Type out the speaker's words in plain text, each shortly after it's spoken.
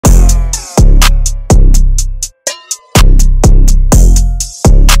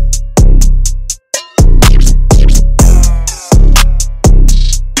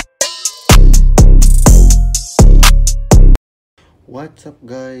What's up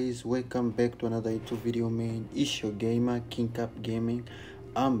guys, welcome back to another YouTube video, man. It's your gamer King Cap Gaming.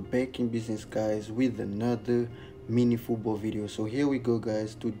 I'm back in business guys with another mini football video. So here we go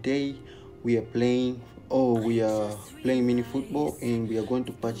guys. Today we are playing mini football, and we are going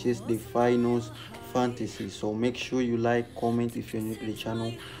to purchase the finals fantasy. So make sure you like, comment if you're new to the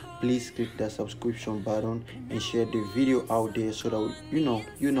channel. Please click that subscription button and share the video out there so that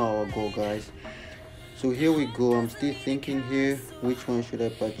you know our goal guys. So here we go. I'm still thinking here, which one should I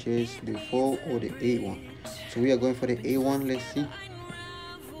purchase, the 4 or the A1? So we are going for the A1. Let's see.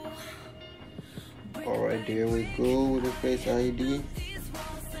 Alright, there we go with the face ID.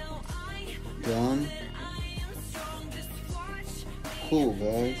 Done. Cool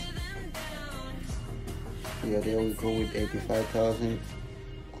guys. Yeah, there we go with 85,000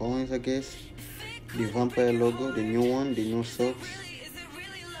 coins, I guess. The vampire logo, the new one, the new socks.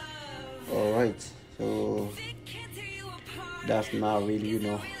 Alright. So that's not really,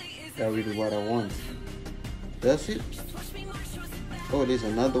 that's really what I want. That's it. Oh, there's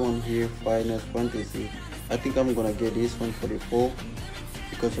another one here, Finance Fantasy. I think I'm gonna get this one for the 4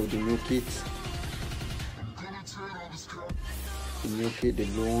 because of the new kits. The new kit, the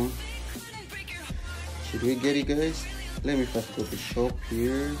blue one. Should we get it guys? Let me first go to shop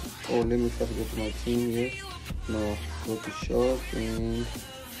here. Oh, let me first go to my team here. No, go to shop and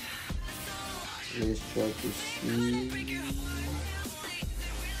let's try to see.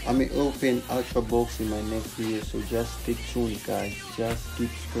 I may open ultra box in my next video, so just stay tuned guys, just keep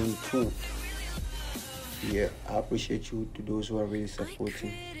staying tuned. Yeah, I appreciate you to those who are really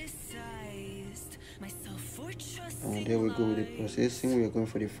supporting. And there we go with the processing. We are going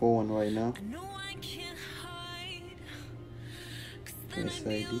for the 4 one right now.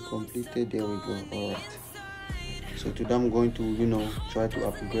 SID completed. There we go. Alright, so today I'm going to try to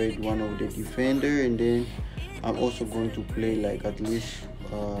upgrade one of the defender, and then I'm also going to play like at least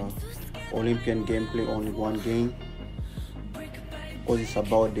Olympian gameplay, only one game, because it's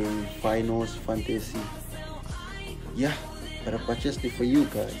about the finals fantasy. Yeah, but I purchased it for you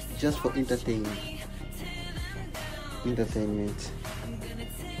guys, just for entertainment.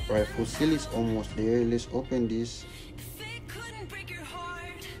 Right, Fossil is almost there. Let's open this.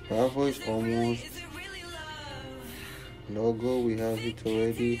 Bravo is almost. Logo, we have it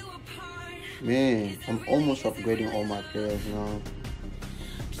already. Man, I'm almost upgrading all my players now.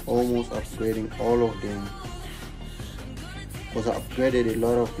 Almost upgrading all of them, because I upgraded a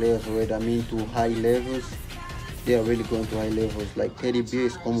lot of players already. I mean, to high levels. They are really going to high levels. Like Teddy Bear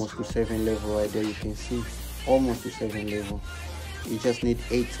is almost to 7 level right there. You can see, almost to 7 level. You just need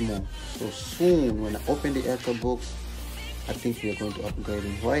 8 more. So soon, when I open the Ultra box, I think we are going to upgrade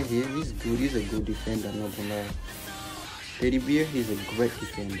him. Right here, he's good. He's a good defender. I'm not gonna lie. Teddy Bear, he's a great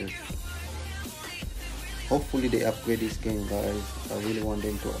defender. Hopefully they upgrade this game guys. I really want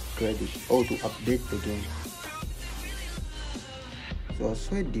them to upgrade it, or to update the game. So I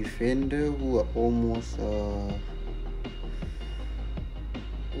saw a defender who are almost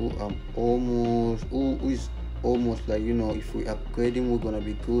who is almost like, if we upgrade him, we're gonna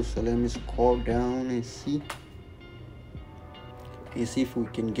be good. So let me scroll down and see if we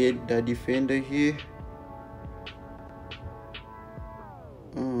can get that defender here.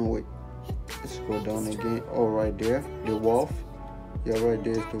 Wait, let's go down again. Oh, right there, the wolf. Yeah, right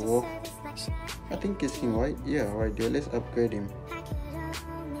there's the wolf. I think it's him, right? Yeah, right there. Let's upgrade him.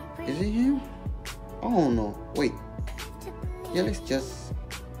 Is it him? Oh no, wait. Yeah, it's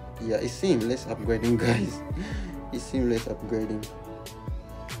him. Let's upgrade him guys. It's him. Let's upgrade him.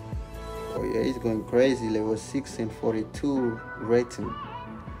 Oh yeah, he's going crazy. Level 6 and 42 rating.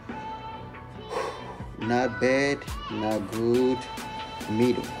 Not bad, not good,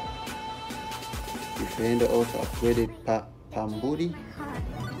 middle. Defender also upgraded Pambudi.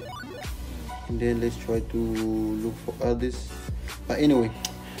 And then let's try to look for others. But anyway,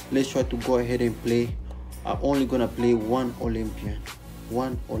 let's try to go ahead and play. I'm only gonna play one Olympian.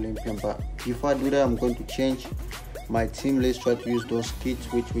 But before I do that, I'm going to change my team. Let's try to use those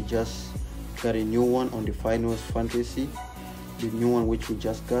kits which we just got, a new one on the finals fantasy, the new one which we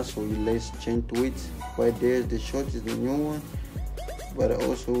just got. So let's change to it. Right there, the short is the new one, but I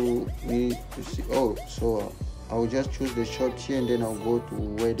also need to see. Oh, so I'll just choose the short here, and then I'll go to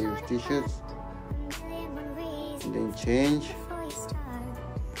where there's t-shirts, and then change.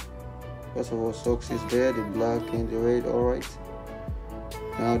 First of all, socks is there, the black and the red. All right,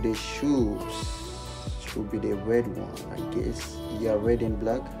 now the shoes should be the red one, I guess. Yeah, red and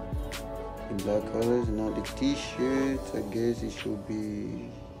black, in black colors. Now the t-shirts, I guess it should be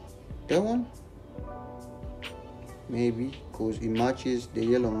that one, maybe, because it matches, the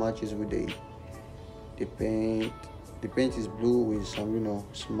yellow matches with the paint. The paint is blue with some,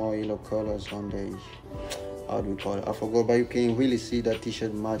 small yellow colors on the, how do we call it? I forgot, but you can really see that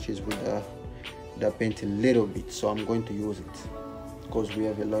t-shirt matches with the paint a little bit. So I'm going to use it because we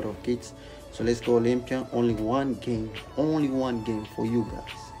have a lot of kits. So let's go Olympian. Only one game for you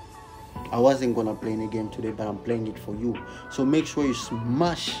guys. I wasn't gonna play any game today, but I'm playing it for you. So make sure you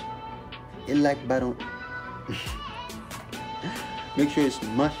smash a like button. Make sure you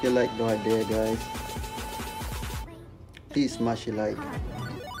smash your like button there, guys. Please smash a like.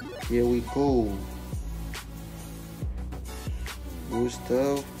 Here we go. Good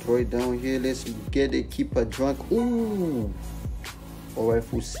stuff. Throw it down here. Let's get a keeper drunk. Ooh. Alright,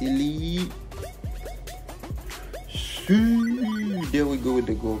 Fusili. There we go with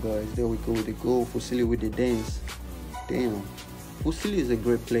the goal, guys. There we go with the goal. Fusili with the dance. Damn. Fusili is a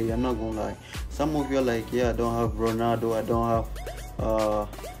great player, I'm not gonna lie. Some of you are like, yeah, I don't have Ronaldo, I don't have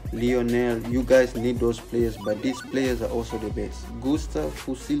Lionel. You guys need those players, but these players are also the best. Gustav,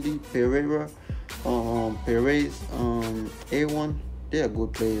 Fusili, Pereira, Perez, A1, they are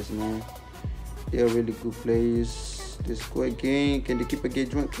good players, man. They are really good players. Let's go again. Can the keeper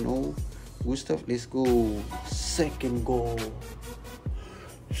get drunk? No. Gustav, let's go. Second goal.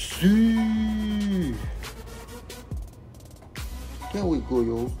 See. Here we go,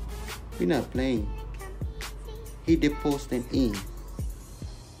 yo. We're not playing. Hit the post and in.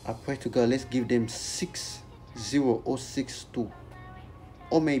 I pray to God, let's give them 6-0 or 6-2.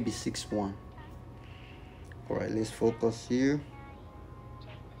 Or maybe 6-1. Alright, let's focus here.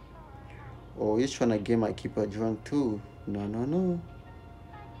 Oh, he's trying to get my keeper drunk too. No.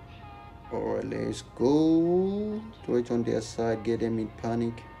 Alright, let's go. Throw it on their side, get them in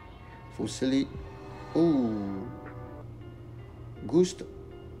panic. Fusili. Ooh. Gusto.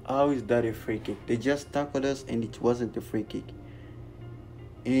 How is that a free kick? They just tackled us and it wasn't a free kick.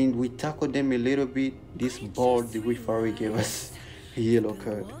 And we tackled them a little bit. This ball, the referee gave us a yellow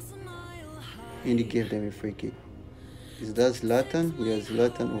card. And he gave them a free kick. Is that Zlatan? Yeah,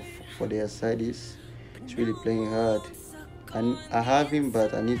 Zlatan for their side is really playing hard. And I have him,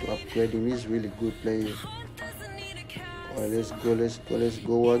 but I need to upgrade him. He's really good player. Alright, let's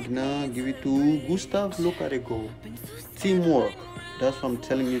go, Wagner. Give it to Gustav. Look at the goal. Teamwork. That's what I'm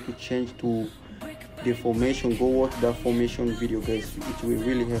telling you to change to the formation. Go watch that formation video, guys. It will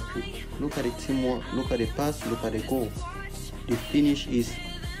really help you. Look at the teamwork. Look at the pass. Look at the goal. The finish is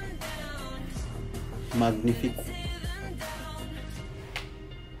magnificent.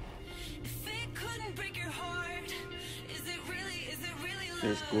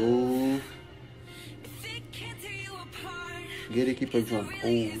 Let's go. Get the keeper drunk. Oh,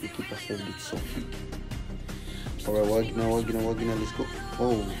 the keeper saved it so quick. Alright, Wagner, let's go.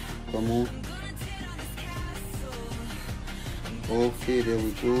 Oh, come on. Okay, there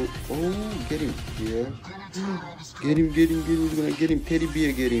we go. Oh, get him here. Get him. We're gonna get him. Teddy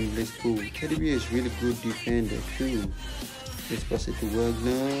Bear, get him. Let's go. Teddy Bear is really good defender too. Let's pass it to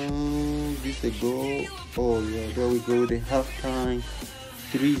Wagner. This a goal. Oh yeah, there we go. The halftime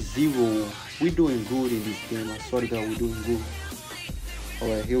 3-0. We're doing good in this game. I swear to God, we're doing good.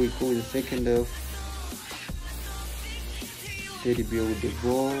 Alright, here we go in the second half. Teddy Bear with the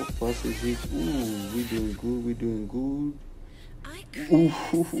ball. Passes it. Ooh, we're doing good.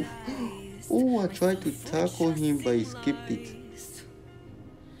 Ooh, I tried to tackle him, but he skipped it.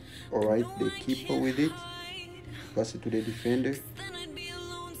 Alright, the keeper with it. Pass it to the defender.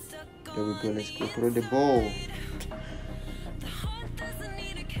 There we go. Let's go throw the ball.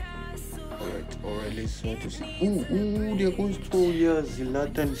 Alright, let's try to see. Ooh, they're going to score. Yeah,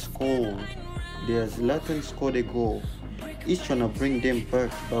 Zlatan scored. Zlatan scored a goal. He's trying to bring them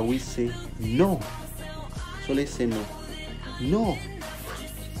back, but we say no. So let's say no. No.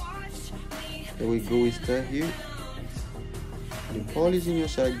 There we go. We start here. The ball is in your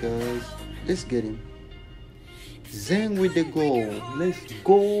side, guys. Let's get him. Zeng with the goal. Let's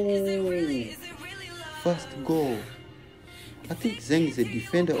go. First goal. I think Zeng is a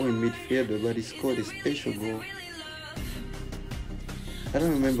defender or a midfielder, but he scored a special goal. I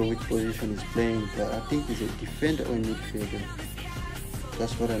don't remember which position he's playing, but I think he's a defender or a midfielder.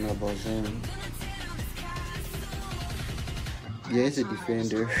 That's what I know about Zeng. Yeah, he's a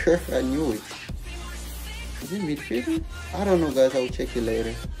defender. I knew it. Is it midfielder? I don't know, guys. I'll check it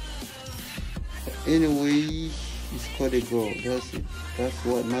later. But anyway, he scored a goal. That's it. That's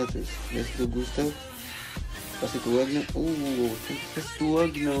what matters. Let's do Gustav. Pass it to Wagner. Oh, let's do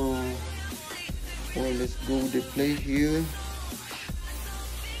Wagner. Oh, let's go with the play here.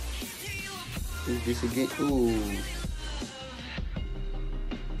 Is this again? Oh,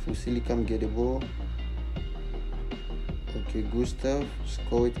 Fusili come get the ball. Okay, Gustav.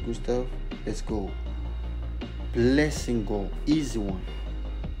 Score it, Gustav. Let's go. blessing goal, easy one.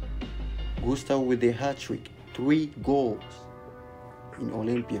 Gustav with a hat trick, 3 goals in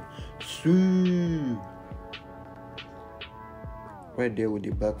Olympian. Right there with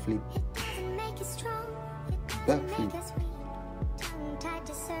the backflip.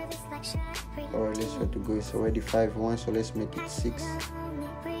 Alright, let's try to go. It's already 5-1, so let's make it 6.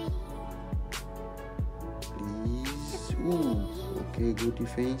 Please. Ooh, okay, good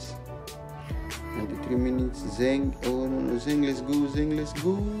defense. 93 minutes. Zeng. Oh no, Zeng, let's go. Zeng, let's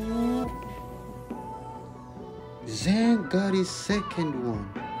go. Zeng got his second one.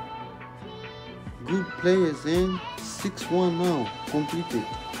 Good player, Zeng. 6-1 now. Completed.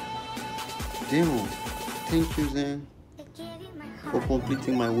 Damn. Thank you, Zeng, for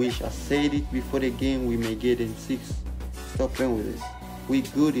completing my wish. I said it before the game, we may get in 6. Stop playing with this. We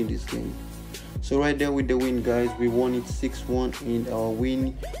good in this game. So right there with the win, guys, we won it 6-1, and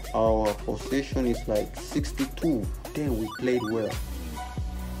our possession is like 62. Damn, we played well.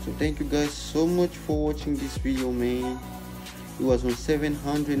 So thank you guys so much for watching this video, man. It was on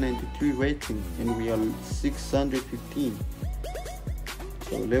 793 rating and we are 615.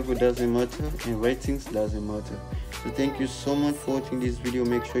 So level doesn't matter and ratings doesn't matter. So thank you so much for watching this video.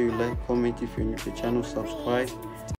 Make sure you like, comment if you're new to the channel, subscribe.